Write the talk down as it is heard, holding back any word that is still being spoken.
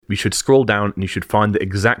you should scroll down and you should find the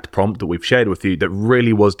exact prompt that we've shared with you that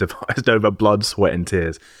really was devised over blood, sweat, and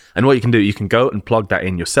tears. And what you can do, you can go and plug that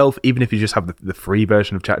in yourself, even if you just have the free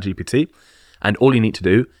version of Chat GPT. And all you need to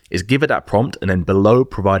do is give it that prompt and then below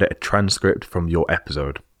provide it a transcript from your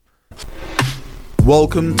episode.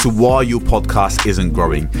 Welcome to Why Your Podcast Isn't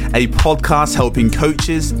Growing, a podcast helping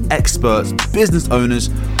coaches, experts, business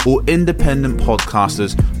owners, or independent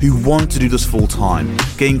podcasters who want to do this full time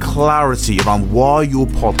gain clarity around why your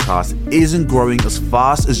podcast isn't growing as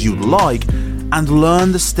fast as you'd like and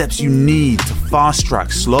learn the steps you need to fast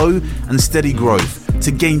track slow and steady growth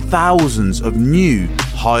to gain thousands of new,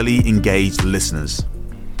 highly engaged listeners.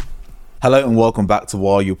 Hello and welcome back to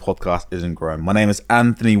Why Your Podcast Isn't Growing. My name is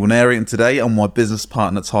Anthony Winery and today I'm my business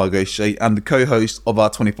partner Tygo Shea and the co-host of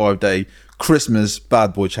our 25-day Christmas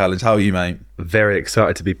Bad Boy Challenge. How are you, mate? Very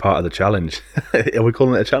excited to be part of the challenge. Are we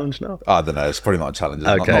calling it a challenge now? I don't know. It's probably not a challenge.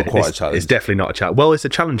 It's not quite a challenge. It's definitely not a challenge. Well, it's a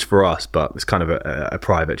challenge for us, but it's kind of a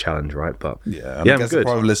private challenge, right? But yeah, I guess I'm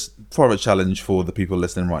good. Private challenge for the people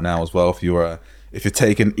listening right now as well. If you're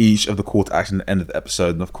taking each of the call to action at the end of the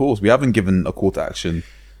episode, and of course we haven't given a call to action.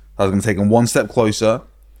 I was going to take them one step closer,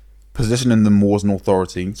 positioning them more as an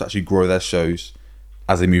authority to actually grow their shows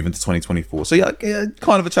as they move into 2024. So yeah,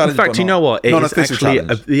 kind of a challenge. In fact, you know what? It is actually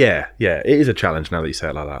it is a challenge now that you say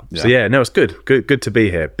it like that. Yeah. So yeah, no, it's good to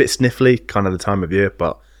be here. Bit sniffly, kind of the time of year,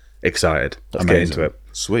 but excited. Let's get into it.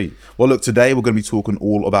 Sweet. Well, look, today we're going to be talking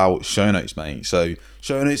all about show notes, mate. So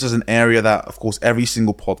show notes is an area that, of course, every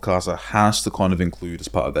single podcaster has to kind of include as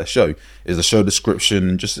part of their show. Is a show description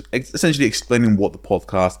and just essentially explaining what the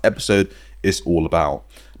podcast episode is all about.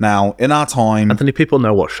 Now, in our time, Anthony, people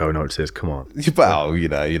know what show notes is. Come on. Well, you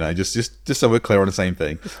know, just so we're clear on the same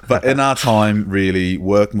thing. But in our time, really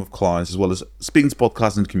working with clients as well as speaking to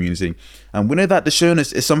podcasters and community, and we know that the show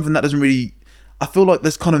notes is something that doesn't really. I feel like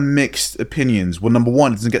there's kind of mixed opinions. Well, number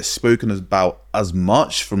one, it doesn't get spoken about as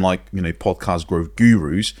much from podcast growth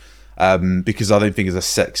gurus because I don't think it's as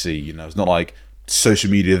sexy. You know, it's not like social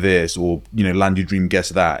media this or land your dream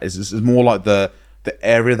guest that. It's more like the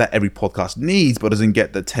area that every podcast needs but doesn't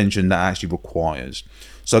get the attention that actually requires.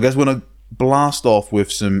 So I guess we're gonna blast off with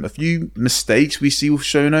a few mistakes we see with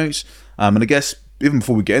show notes. And I guess even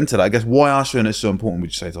before we get into that, I guess why are show notes so important? Would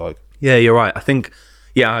you say, Tyke? Yeah, you're right.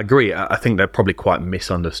 I agree. I think they're probably quite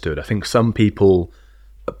misunderstood. I think some people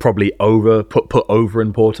probably put over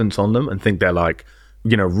importance on them and think they're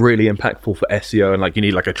really impactful for SEO and you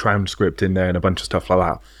need a transcript in there and a bunch of stuff like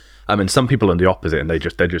that. And some people are the opposite and they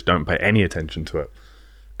just don't pay any attention to it.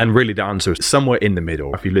 And really the answer is somewhere in the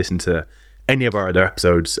middle. If you listen to any of our other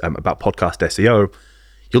episodes about podcast SEO,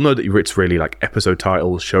 you'll know that it's really episode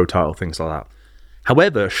titles, show title, things like that.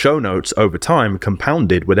 However, show notes over time,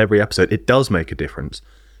 compounded with every episode, it does make a difference.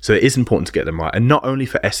 So it is important to get them right. And not only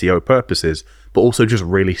for SEO purposes, but also just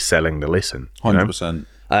really selling the listen.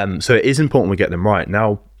 100%. So it is important we get them right.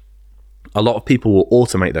 Now, a lot of people will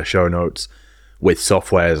automate their show notes with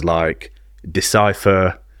softwares like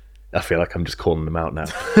Decipher. I feel like I'm just calling them out now.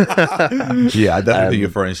 Yeah, I definitely think you're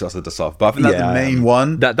throwing shots at Decipher. But I think that's the main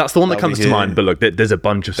one. That's the one that comes to mind. But look, there's a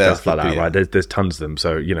bunch of stuff like that, right? There's tons of them.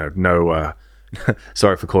 So, no...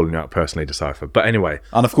 sorry for calling you out personally, Decipher. But anyway.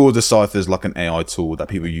 And of course, Decipher is like an AI tool that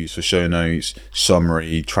people use for show notes,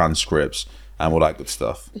 summary, transcripts, and all that good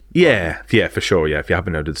stuff. Yeah, for sure. Yeah, if you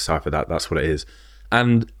haven't noted Decipher, that's what it is.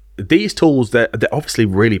 And these tools, they're obviously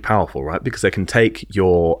really powerful, right? Because they can take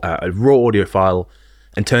your raw audio file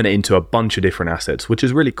and turn it into a bunch of different assets, which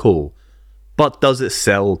is really cool. But does it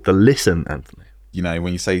sell the listen, Anthony?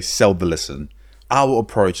 When you say sell the listen, our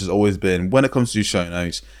approach has always been, when it comes to show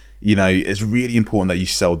notes, it's really important that you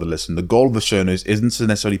sell the listen. The goal of the show notes isn't to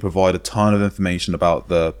necessarily provide a ton of information about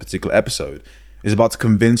the particular episode. It's about to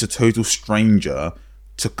convince a total stranger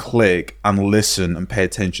to click and listen and pay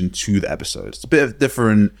attention to the episode. It's a bit of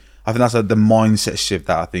different. I think that's the mindset shift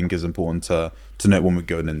that I think is important to note when we're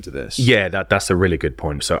going into this. Yeah, that's a really good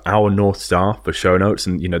point. So our North Star for show notes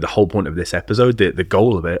and, the whole point of this episode, the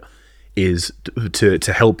goal of it is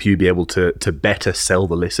to help you be able to better sell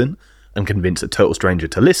the listen and convince a total stranger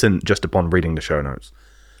to listen just upon reading the show notes.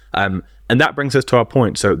 And that brings us to our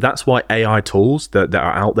point. So that's why AI tools that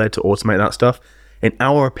are out there to automate that stuff, in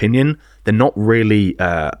our opinion, they're not really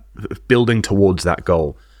building towards that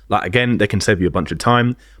goal. Again, they can save you a bunch of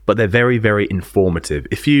time, but they're very, very informative.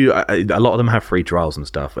 If you, a lot of them have free trials and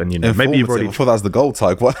stuff, and maybe you've already. I thought that was the goal,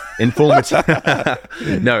 Tyke. What? Informative.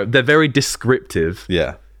 No, they're very descriptive.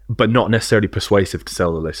 Yeah. But not necessarily persuasive to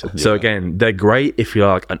sell the listen. Yeah. So again, they're great if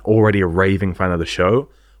you're already a raving fan of the show,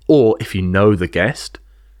 or if you know the guest,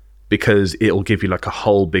 because it'll give you like a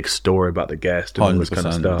whole big story about the guest and all this kind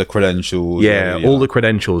of stuff. The credentials. Yeah, all the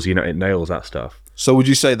credentials, you know, it nails that stuff. So would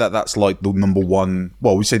you say that that's like the number one,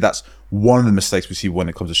 well, we say that's one of the mistakes we see when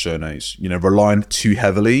it comes to show notes, you know, relying too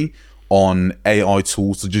heavily on AI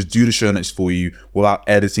tools to just do the show notes for you without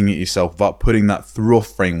editing it yourself, without putting that through a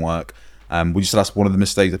framework. Would you say that's one of the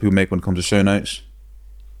mistakes that people make when it comes to show notes?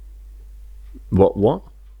 What?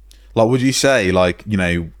 Like, would you say, like, you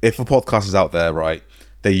know, if a podcast is out there, right,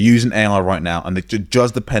 they're using AI right now, and they're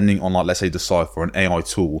just depending on, like, let's say, Decipher, an AI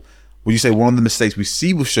tool, would you say one of the mistakes we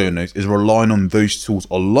see with show notes is relying on those tools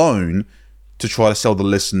alone to try to sell the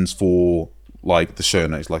listens for, like, the show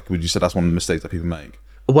notes? Like, would you say that's one of the mistakes that people make?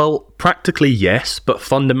 Well, practically yes, but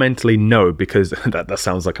fundamentally no, because that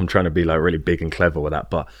sounds like I'm trying to be like really big and clever with that.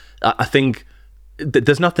 But I think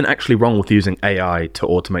there's nothing actually wrong with using AI to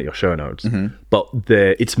automate your show notes, but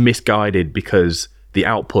it's misguided because the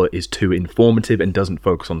output is too informative and doesn't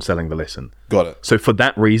focus on selling the listen. Got it. So for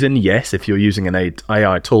that reason, yes, if you're using an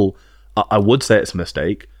AI tool, I would say it's a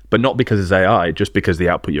mistake, but not because it's AI, just because the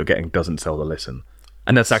output you're getting doesn't sell the listen.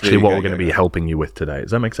 And that's actually what we're going to be helping you with today.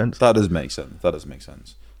 Does that make sense? That does make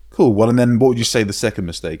sense. Cool. Well, and then what would you say the second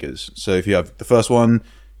mistake is? So if you have the first one,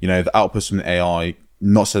 you know, the outputs from the AI,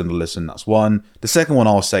 not selling the listen, that's one. The second one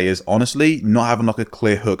I'll say is, honestly, not having like a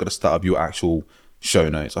clear hook at the start of your actual show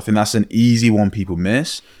notes. I think that's an easy one people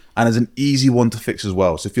miss, and it's an easy one to fix as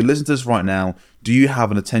well. So if you're listening to this right now, do you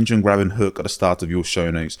have an attention-grabbing hook at the start of your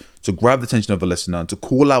show notes to grab the attention of the listener, to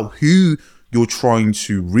call out who you're trying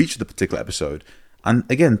to reach with the particular episode, and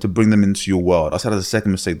again, to bring them into your world? I said that's the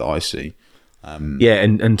second mistake that I see. Yeah,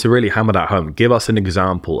 and to really hammer that home, give us an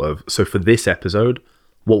example of, so for this episode,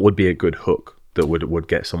 what would be a good hook that would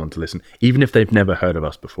get someone to listen, even if they've never heard of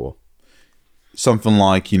us before? Something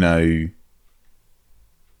like, you know,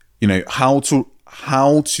 how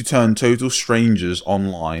to turn total strangers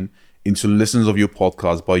online into listeners of your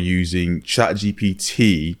podcast by using Chat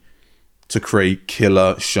GPT to create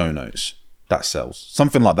killer show notes. That sells.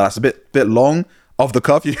 Something like that. It's a bit long. Off the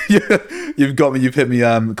cuff, you've got me. You've hit me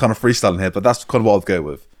kind of freestyling here, but that's kind of what I'd go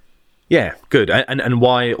with. Yeah, good. And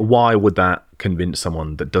why would that convince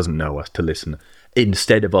someone that doesn't know us to listen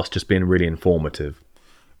instead of us just being really informative?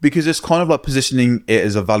 Because it's kind of like positioning it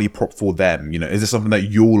as a value prop for them. You know, is this something that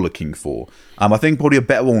you're looking for? I think probably a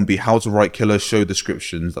better one would be how to write killer show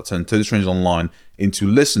descriptions that turn total strangers online into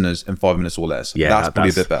listeners in 5 minutes or less. Yeah, that's probably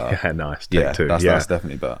a bit better. Yeah, nice. That's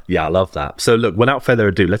definitely better. Yeah, I love that. So look, without further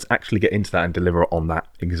ado, let's actually get into that and deliver on that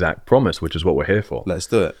exact promise, which is what we're here for. Let's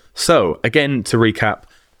do it. So again, to recap,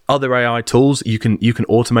 other AI tools, you can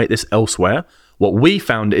automate this elsewhere. What we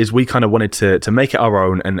found is we kind of wanted to make it our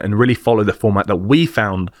own and really follow the format that we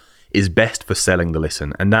found is best for selling the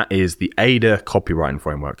listen, and that is the ADA copywriting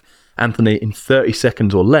framework. Anthony, in 30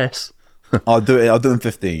 seconds or less... I'll do it in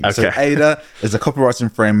 15. Okay. So ADA is a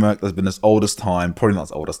copywriting framework that's been as old as time, probably not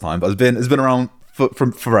as old as time, but it's been around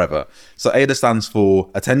from forever. So ADA stands for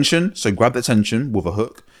attention, so grab the attention with a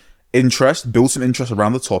hook. Interest, build some interest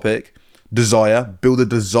around the topic. Desire, build a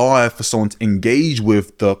desire for someone to engage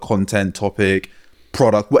with the content, topic,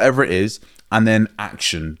 product, whatever it is. And then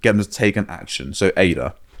action, get them to take an action. So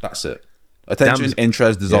ADA. That's it. Attention,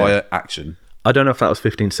 interest, desire, action. I don't know if that was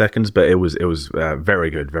 15 seconds, but it was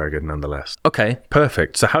very good nonetheless. Okay,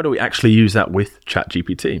 perfect. So how do we actually use that with Chat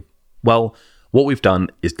GPT? Well, what we've done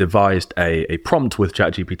is devised a prompt with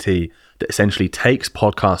Chat GPT that essentially takes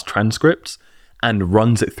podcast transcripts and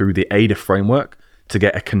runs it through the ADA framework to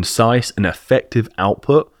get a concise and effective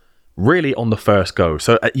output really on the first go.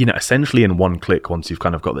 So, essentially in one click once you've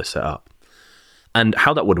kind of got this set up. And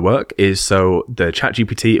how that would work is, so the Chat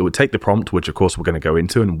GPT, it would take the prompt, which of course we're going to go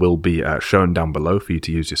into and will be shown down below for you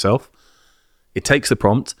to use yourself. It takes the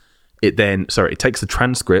prompt, it takes the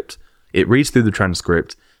transcript, it reads through the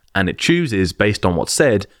transcript, and it chooses, based on what's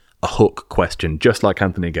said, a hook question, just like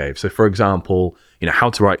Anthony gave. So for example,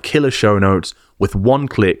 how to write killer show notes with one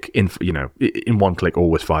click in 1 click or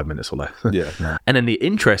with 5 minutes or less. Yeah. And then the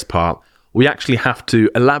interest part, we actually have to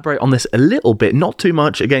elaborate on this a little bit, not too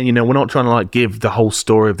much. Again, we're not trying to give the whole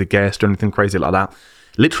story of the guest or anything crazy like that.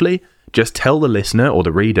 Literally, just tell the listener or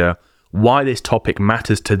the reader why this topic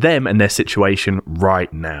matters to them and their situation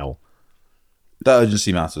right now. That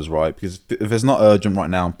urgency matters, right? Because if it's not urgent right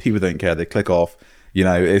now, people don't care. They click off. It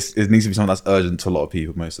needs to be something that's urgent to a lot of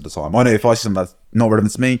people most of the time. I know if I see something that's not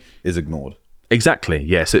relevant to me, it's ignored. Exactly,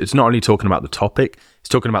 yeah. So it's not only talking about the topic, it's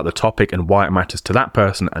talking about the topic and why it matters to that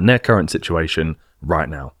person and their current situation right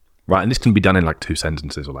now. Right, and this can be done in 2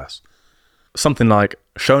 sentences or less. Something like,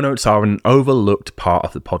 show notes are an overlooked part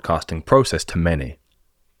of the podcasting process to many.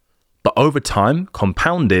 But But over time,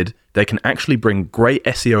 compounded, they can actually bring great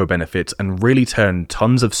SEO benefits and really turn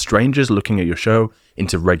tons of strangers looking at your show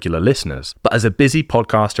into regular listeners. But as a busy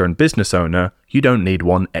podcaster and business owner, you don't need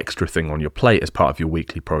one extra thing on your plate as part of your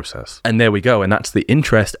weekly process. And there we go. And that's the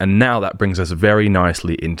interest. And now that brings us very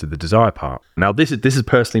nicely into the desire part. Now, this is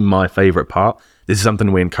personally my favorite part. This is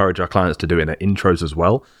something we encourage our clients to do in their intros as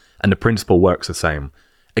well. And the principle works the same.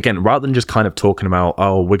 Again, rather than just kind of talking about,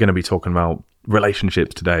 oh, we're going to be talking about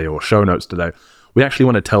relationships today or show notes today, we actually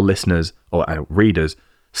want to tell listeners or readers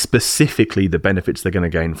specifically the benefits they're going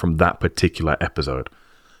to gain from that particular episode.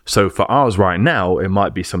 So for ours right now, it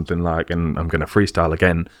might be something like, and I'm going to freestyle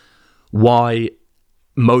again, why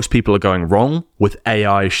most people are going wrong with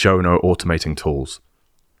AI show note automating tools.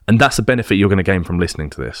 And that's a benefit you're going to gain from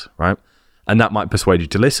listening to this, right? And that might persuade you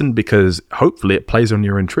to listen because hopefully it plays on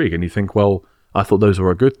your intrigue and you think, well, I thought those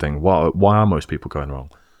were a good thing. Why are most people going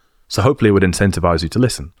wrong? So hopefully it would incentivize you to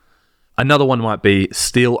listen. Another one might be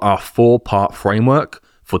steal our 4-part framework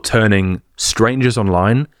for turning strangers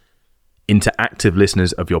online into active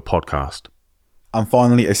listeners of your podcast. And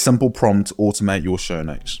finally, a simple prompt to automate your show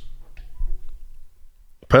notes.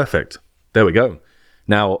 Perfect. There we go.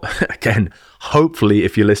 Now, again, hopefully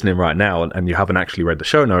if you're listening right now and you haven't actually read the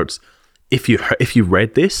show notes, if you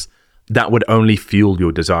read this, that would only fuel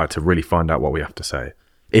your desire to really find out what we have to say.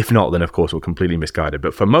 If not, then of course we're completely misguided.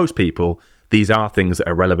 But for most people, these are things that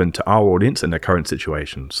are relevant to our audience and their current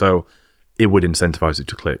situation. So it would incentivize you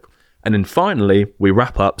to click. And then finally, we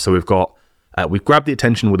wrap up. So we've grabbed the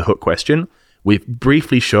attention with a hook question. We've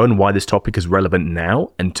briefly shown why this topic is relevant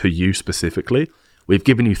now and to you specifically. We've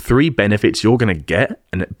given you 3 benefits you're going to get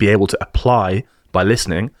and be able to apply by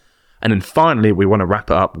listening. And then finally, we want to wrap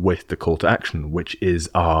it up with the call to action, which is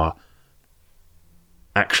our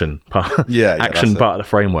action part, part of the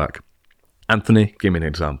framework. Anthony, give me an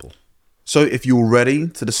example. So if you're ready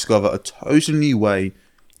to discover a totally new way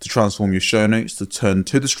to transform your show notes, to turn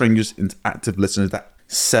to the strangers into active listeners that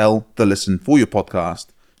sell the listen for your podcast,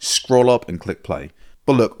 scroll up and click play.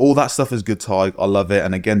 But look, all that stuff is good, Ty. I love it.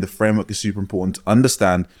 And again, the framework is super important to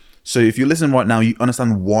understand. So if you're listening right now, you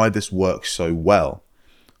understand why this works so well.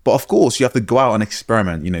 But of course, you have to go out and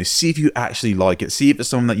experiment, see if you actually like it, see if it's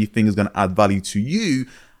something that you think is going to add value to you,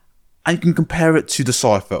 and you can compare it to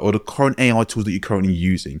Decipher or the current AI tools that you're currently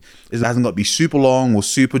using. It hasn't got to be super long or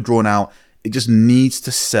super drawn out. It just needs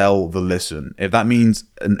to sell the listen. If that means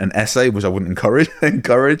an essay, which I wouldn't encourage,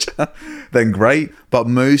 then great. But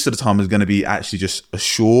most of the time, it's going to be actually just a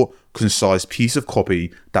short, concise piece of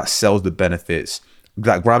copy that sells the benefits,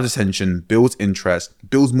 that grabs attention, builds interest,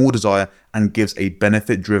 builds more desire, and gives a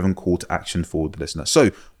benefit-driven call to action for the listener. So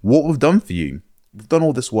what we've done for you, we've done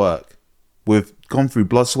all this work. We've gone through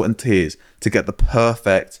blood, sweat, and tears to get the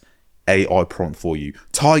perfect AI prompt for you.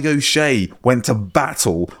 Ty O'Shea went to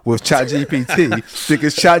battle with ChatGPT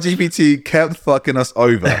because ChatGPT kept fucking us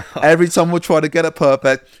over. Every time we try to get it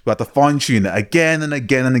perfect, we have to fine-tune it again and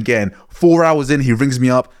again and again. 4 hours in, he rings me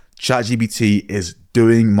up. ChatGPT is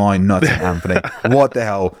doing my nutting, Anthony. What the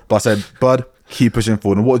hell? But I said, bud, keep pushing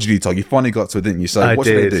forward. And what did you do, Ty? You finally got to it, didn't you? So what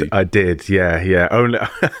should I do? I did. Yeah.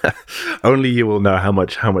 Only you will know how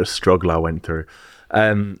much struggle I went through.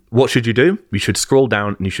 What should you do? You should scroll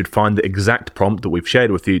down and you should find the exact prompt that we've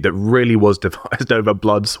shared with you that really was devised over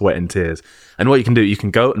blood, sweat, and tears. And what you can do, you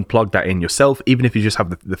can go and plug that in yourself, even if you just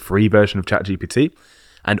have the free version of ChatGPT.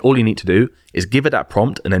 And all you need to do is give it that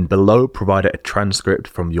prompt and then below provide it a transcript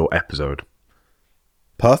from your episode.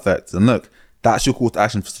 Perfect. And look, that's your call to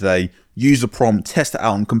action for today. Use the prompt, test it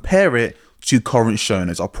out, and compare it to current show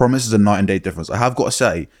notes. I promise there's a night and day difference. I have got to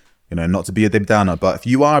say, not to be a Debbie Downer, but if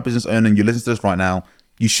you are a business owner and you listen to this right now,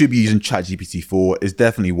 you should be using ChatGPT 4. It's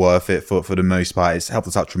definitely worth it for the most part. It's helped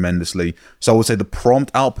us out tremendously. So I would say the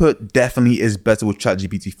prompt output definitely is better with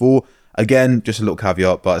ChatGPT 4. Again, just a little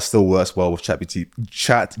caveat, but it still works well with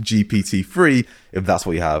ChatGPT 3 if that's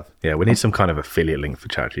what you have. Yeah, we need some kind of affiliate link for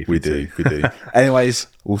ChatGPT. We do. Anyways,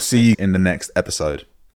 we'll see you in the next episode.